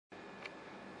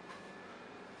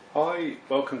Hi,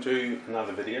 welcome to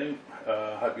another video.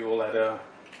 Hope you all had a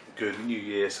good New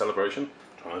Year celebration.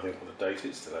 Trying to think what the date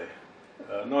is today.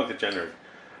 9th of January.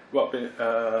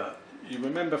 Right, you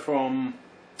remember from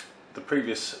the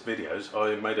previous videos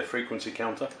I made a frequency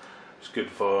counter. It's good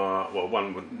for, well,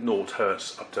 one with 0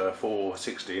 hertz up to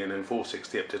 460 and then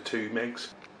 460 up to 2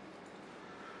 megs.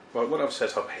 Right, what I've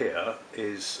set up here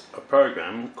is a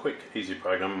program, quick, easy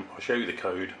program. I'll show you the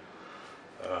code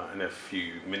in a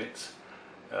few minutes.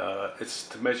 It's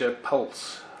to measure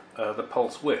pulse, the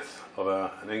pulse width of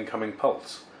an incoming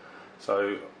pulse.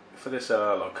 So for this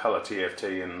like colour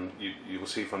TFT, and you will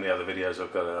see from the other videos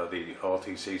I've got the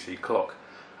RTCC clock.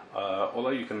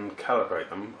 Although you can calibrate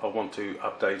them, I want to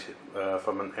update it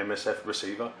from an MSF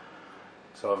receiver.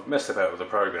 So I've messed about with the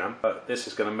program, but this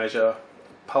is going to measure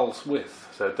pulse width.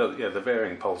 So it does, yeah, the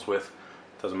varying pulse width,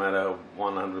 doesn't matter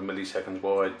 100 milliseconds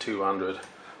wide, 200 or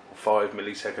 5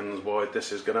 milliseconds wide.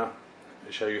 This is going to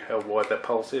show you how wide that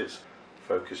pulse is.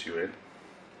 Focus you in.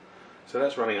 So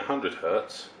that's running 100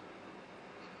 hertz.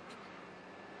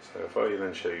 So if I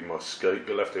then show you my scope,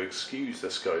 you'll have to excuse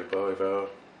the scope. I've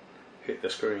hit the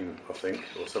screen, I think,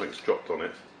 or something's dropped on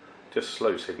it. Just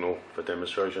slow signal for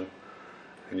demonstration.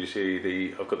 And you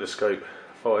see I've got the scope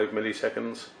 5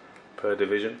 milliseconds per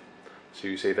division. So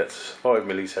you see that's 5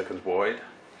 milliseconds wide.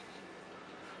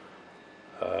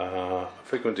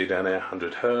 Frequency down there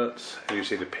 100 hertz, and you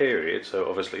see the period. So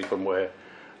obviously from where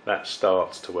that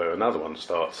starts to where another one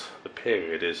starts, the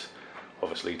period is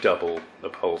obviously double the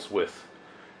pulse width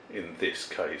in this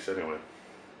case anyway.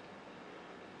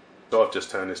 So I've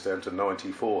just turned this down to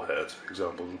 94 hertz, for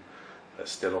example.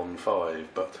 That's still on 5,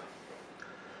 but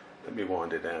let me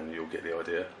wind it down and you'll get the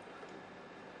idea.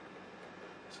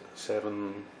 So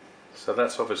 7, so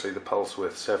that's obviously the pulse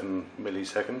width, 7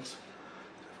 milliseconds.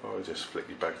 I'll just flick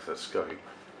you back to the scope.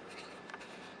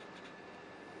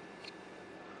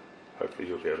 Hopefully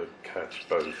you'll be able to catch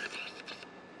both.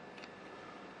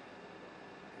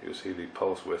 You'll see the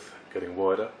pulse width getting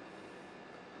wider.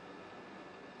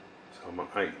 So I'm on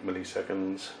 8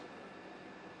 milliseconds.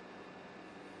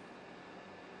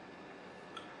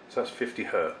 So that's 50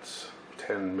 hertz,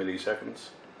 10 milliseconds.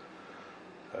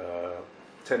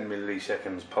 10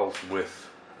 milliseconds pulse width,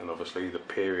 and obviously the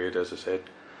period, as I said,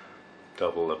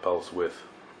 double the pulse width.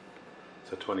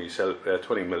 So 20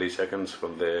 milliseconds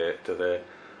from there to there.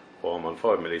 Well, I'm on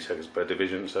 5 milliseconds per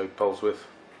division, so pulse width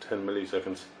 10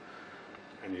 milliseconds.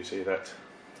 And you see that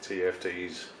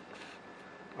TFT's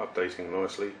updating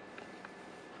nicely.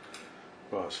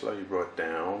 Right, slow you right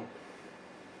down.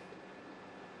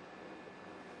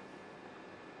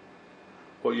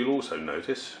 What you'll also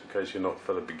notice, in case you're not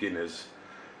for the beginners,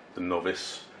 the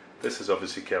novice, this is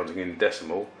obviously counting in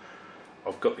decimal.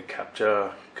 I've got the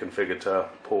capture configured to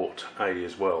port A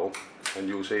as well, and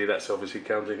you'll see that's obviously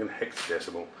counting in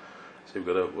hexadecimal. So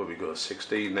we've got a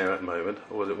 16 there at the moment,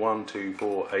 or was it 1, 2,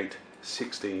 4, 8,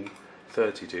 16,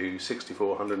 32, 64,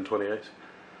 128.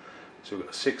 So we've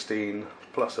got a 16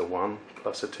 plus a 1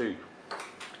 plus a 2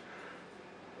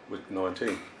 with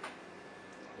 19.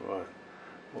 Right,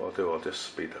 what I'll do, I'll just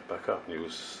speed that back up and you'll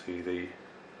see the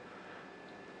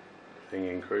thing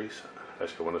increase.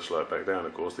 Actually, I want to slow it back down,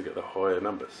 of course, to get the higher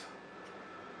numbers.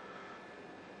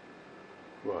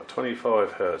 Right,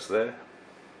 25 hertz there.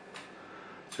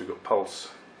 So we've got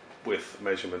pulse width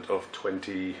measurement of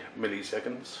 20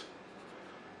 milliseconds.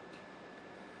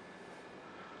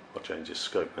 I'll change this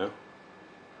scope now. It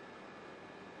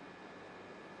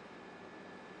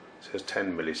says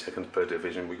 10 milliseconds per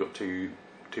division. We've got two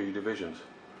divisions.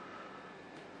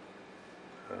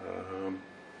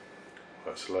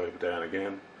 Let's slow it down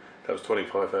again. That was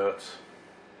 25 hertz.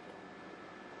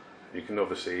 You can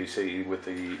obviously see with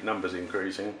the numbers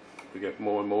increasing, we get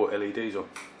more and more LEDs on.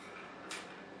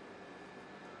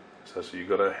 So you've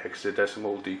got a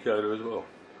hexadecimal decoder as well.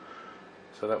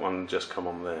 So that one just come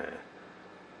on there.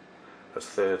 That's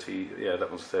 30, yeah, that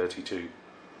one's 32.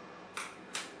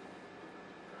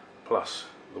 Plus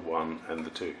the 1 and the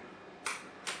 2.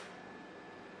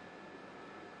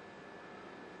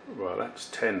 Right, that's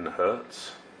 10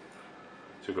 hertz.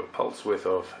 So we've got pulse width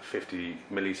of 50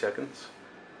 milliseconds,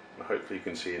 and hopefully you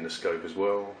can see in the scope as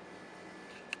well.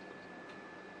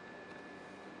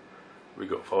 We've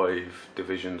got 5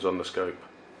 divisions on the scope.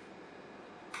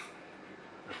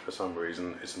 And for some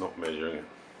reason it's not measuring it.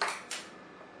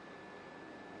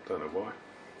 Don't know why,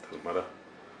 doesn't matter.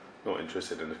 Not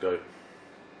interested in the scope.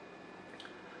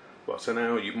 Right, so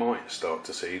now you might start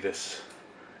to see this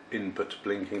input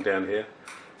blinking down here.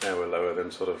 Now we're lower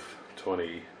than sort of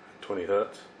 20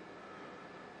 hertz.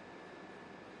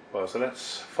 Well, so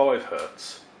that's 5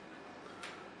 hertz.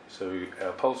 So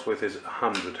our pulse width is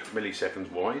 100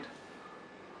 milliseconds wide.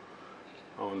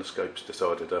 Oh, and the scope's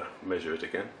decided to measure it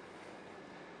again.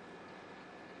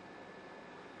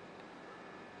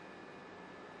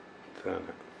 Turn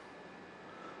it.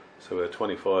 So we're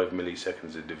 25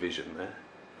 milliseconds of division there.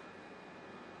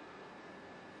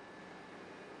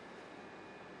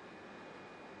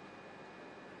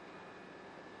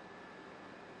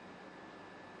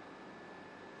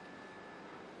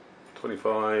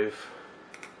 $25,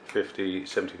 $50,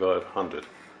 $75, $100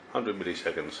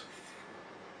 milliseconds.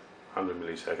 100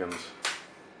 milliseconds.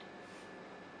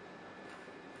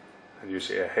 And you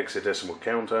see a hexadecimal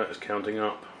counter is counting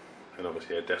up, and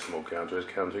obviously a decimal counter is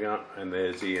counting up, and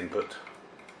there's the input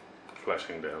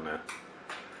flashing down there.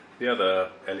 The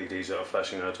other LEDs that are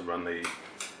flashing are to run the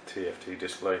TFT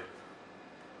display.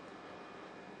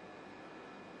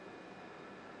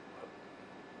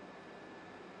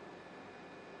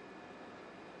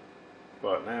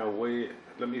 Right, now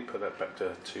let me put that back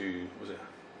to 2,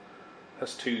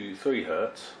 that's 3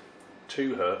 hertz,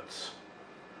 2 hertz,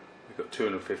 we've got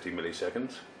 250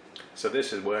 milliseconds. So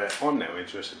this is where I'm now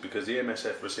interested, because the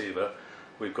MSF receiver,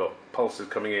 we've got pulses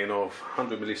coming in of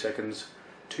 100 milliseconds,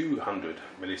 200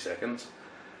 milliseconds,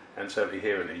 and certainly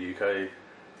here in the UK,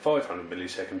 500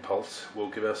 millisecond pulse will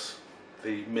give us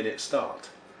the minute start,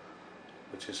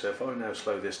 which is, if I now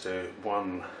slow this to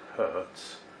 1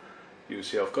 hertz, you'll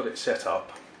see I've got it set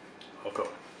up. I've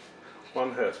got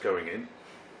 1 hertz going in.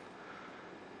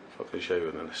 If I can show you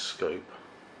in the scope.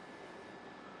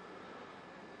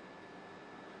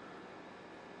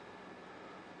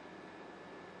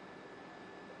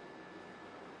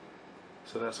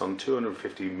 So that's on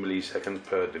 250 milliseconds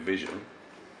per division.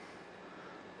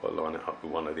 I'll line it up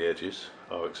with one of the edges.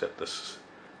 Oh, except this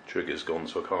trigger's gone,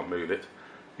 so I can't move it.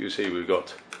 You see we've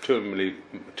got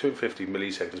 250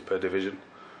 milliseconds per division.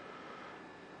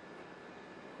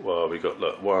 Well, we got,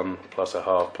 look, 1 plus a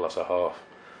half,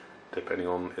 depending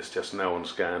on, it's just now on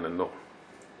scan and not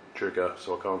trigger,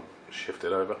 so I can't shift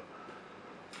it over.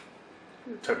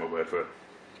 Take my word for it.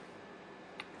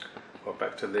 Well,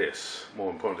 back to this. More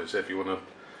important is if you want to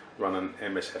run an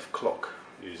MSF clock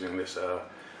using this, I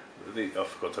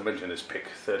forgot to mention this PIC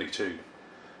 32,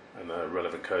 and the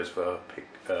relevant codes for PIC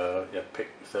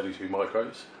 32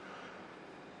 micros.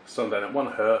 So I'm down at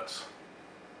 1 hertz.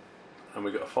 And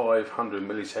we've got a 500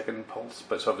 millisecond pulse,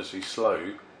 but it's obviously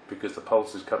slow because the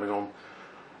pulse is coming on,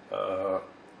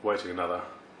 waiting another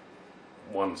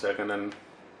 1 second and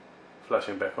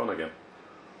flashing back on again.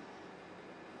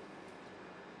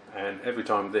 And every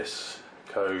time this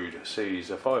code sees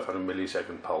a 500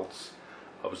 millisecond pulse,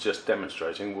 I was just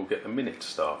demonstrating, we'll get the minute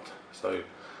start. So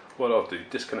what I'll do,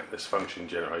 disconnect this function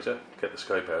generator, get the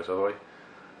scope out of the way,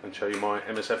 and show you my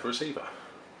MSF receiver.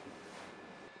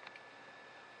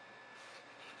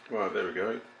 Right, there we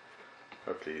go.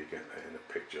 Hopefully you get that in a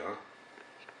picture.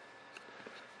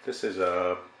 This is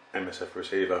a MSF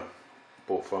receiver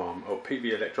bought from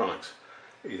PV Electronics,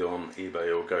 either on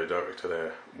eBay or go direct to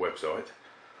their website.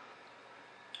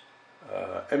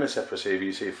 MSF receiver,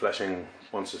 you see flashing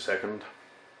once a second.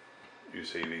 You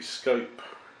see the scope,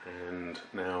 and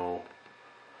now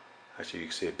actually you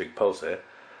can see a big pulse there.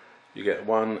 You get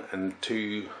 100 and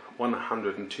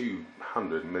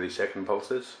 200 millisecond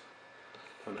pulses.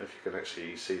 I don't know if you can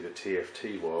actually see the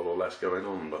TFT while all that's going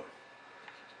on, but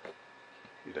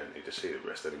you don't need to see the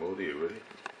rest anymore, do you really?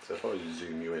 So if I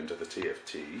zoom you into the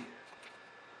TFT,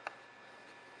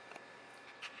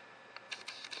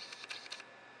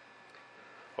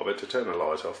 I'll bet to turn the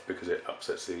light off because it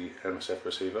upsets the MSF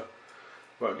receiver.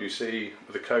 Right, you see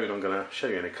with the code I'm going to show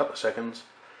you in a couple of seconds.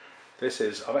 This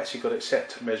is, I've actually got it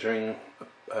set measuring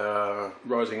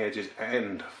rising edges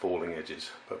and falling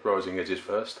edges, but rising edges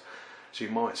first. So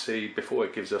you might see before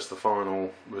it gives us the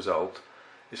final result,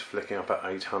 it's flicking up at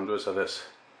 800, so that's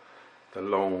the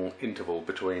long interval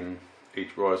between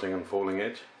each rising and falling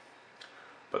edge.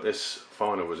 But this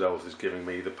final result is giving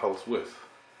me the pulse width.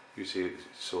 You see it's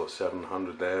sort of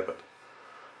 700 there, but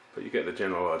you get the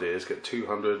general idea. It's got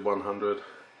 200, 100,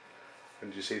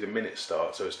 and you see the minute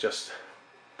start, so it's just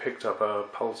picked up a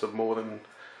pulse of more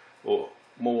or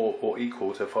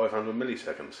equal to 500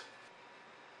 milliseconds.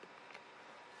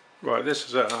 Right, this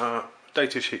is a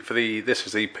data sheet for this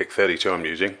is the PIC 32 I'm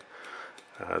using,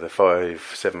 the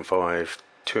 575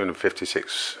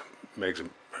 256 megs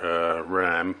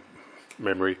RAM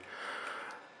memory.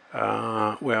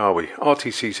 Where are we?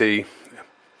 RTCC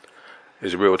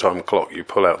is a real-time clock you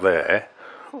pull out there,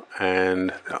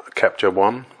 and Capture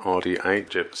 1,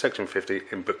 RD8, section 50,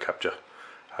 input capture.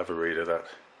 Have a read of that.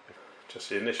 Just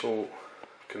the initial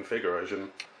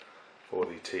configuration for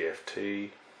the TFT.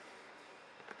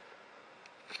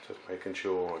 Just making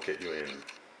sure I get you in.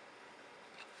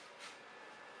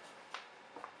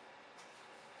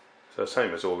 So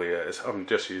same as all the, I'm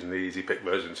just using the Easy Pick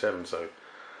version 7, so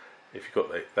if you've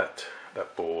got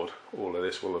that board, all of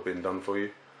this will have been done for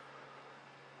you.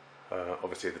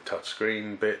 Obviously the touch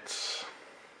screen bits.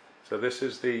 So this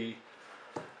is the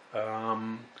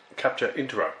capture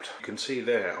interrupt. You can see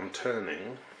there I'm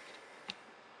turning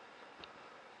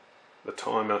the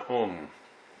timer on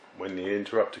when the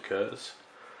interrupt occurs.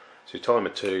 So timer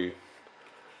 2,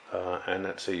 and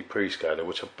that's the prescaler,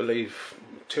 which I believe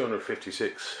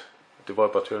 256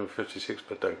 divided by 256,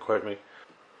 but don't quote me.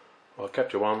 Well,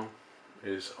 capture 1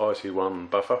 is IC1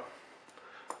 buffer.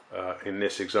 In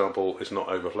this example, it's not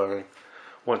overflowing.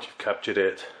 Once you've captured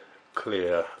it,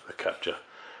 clear the capture,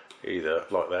 either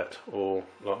like that or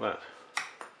like that.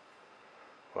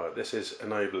 Right, this is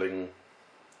enabling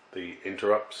the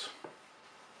interrupts.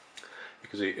 You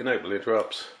can see enable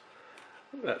interrupts.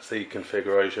 That's the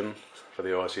configuration for the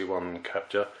IC1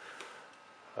 Capture.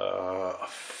 I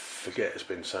forget, it's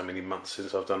been so many months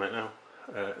since I've done it now.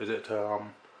 Is it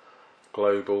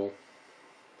global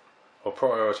or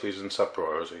priorities and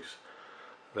sub-priorities?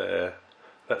 There,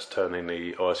 that's turning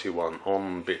the IC1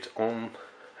 on bit on,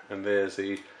 and there's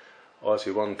the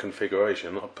IC1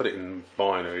 configuration. I put it in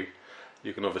binary.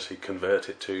 You can obviously convert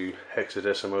it to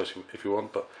hexadecimal if you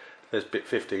want, but there's bit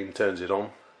 15 turns it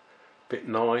on. Bit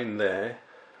 9 there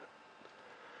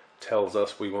tells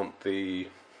us we want to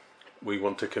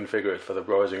configure it for the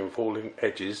rising and falling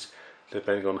edges,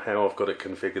 depending on how I've got it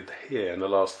configured here. In the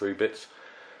last 3 bits,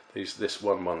 this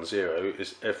 110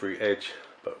 is every edge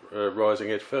but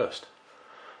rising edge first.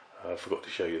 I forgot to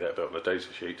show you that bit on the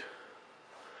data sheet.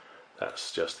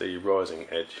 That's just the rising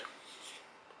edge.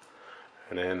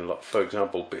 And then, like, for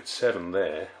example, bit 7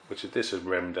 there, which is, this is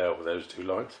remmed out with those 2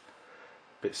 lines.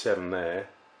 Bit 7 there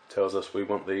tells us we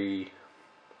want the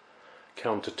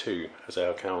counter 2 as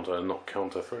our counter and not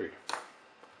counter 3.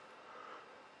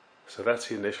 So that's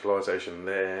the initialization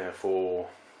there for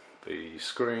the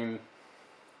screen.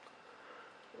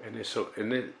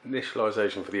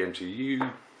 Initialization for the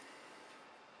MCU,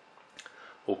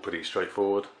 all pretty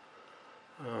straightforward.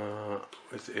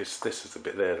 This is the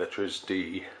bit there that is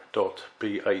D dot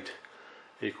B8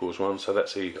 equals 1, so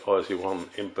that's the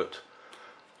IC1 input,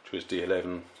 which was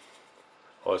D11,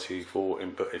 IC4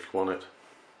 input if you want it.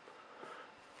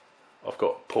 I've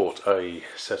got port A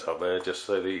set up there just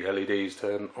so the LEDs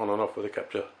turn on and off with the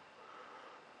capture.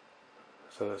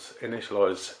 So that's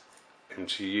initialize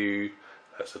MCU,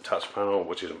 that's the touch panel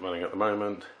which isn't running at the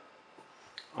moment.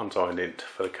 Unsigned int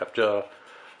for the capture,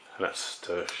 and that's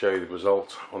to show the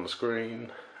result on the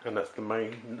screen, and that's the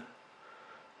main.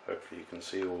 Hopefully you can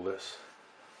see all this.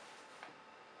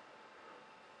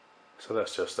 So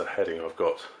that's just the heading I've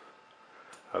got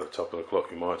at the top of the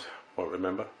clock, you might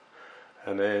remember.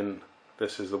 And then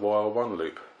this is the while 1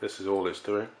 loop. This is all it's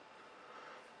doing.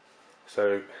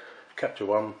 So capture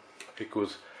 1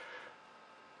 equals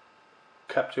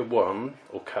capture 1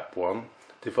 or cap 1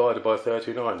 divided by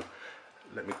 39.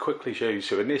 Let me quickly show you.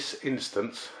 So in this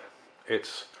instance,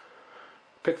 it's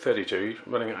pick 32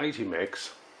 running at 80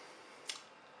 megs,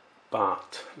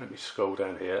 but let me scroll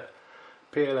down here.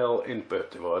 PLL input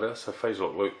divider, so phase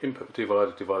lock loop input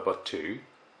divider divided by 2.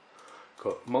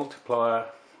 Got multiplier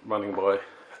running by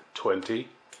 20.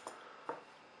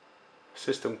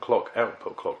 System clock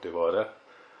output clock divider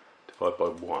divided by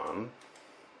 1.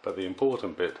 But the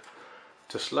important bit,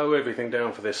 to slow everything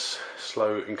down for this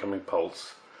slow incoming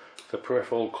pulse, the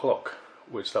peripheral clock,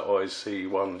 which that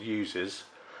IC1 uses,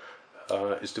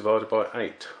 is divided by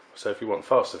 8. So if you want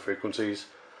faster frequencies,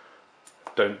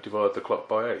 don't divide the clock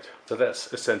by 8. So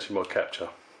that's essentially my capture.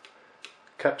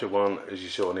 Capture 1, as you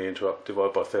saw in the interrupt,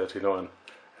 divided by 39.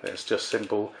 And it's just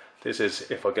simple. This is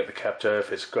if I get the capture,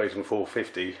 if it's greater than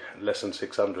 450, less than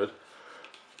 600,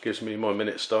 gives me my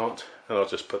minute start, and I'll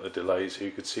just put the delay so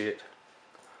you could see it.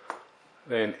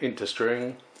 Then into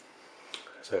string,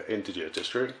 so integer to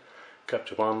string,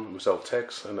 capture 1, result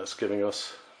text, and that's giving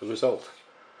us the result.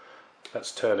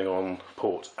 That's turning on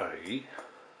port A.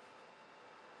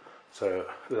 So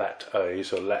lat A,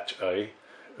 so latch A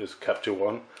is capture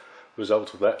 1.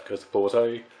 Result of that goes to port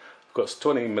A. I've got a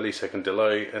 20 millisecond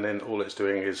delay, and then all it's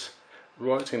doing is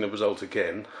writing the result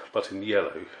again, but in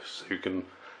yellow, so you can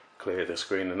clear the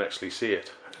screen and actually see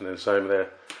it. And then same there,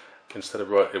 instead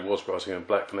of it was writing in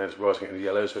black, and then it's writing it in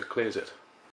yellow, so it clears it.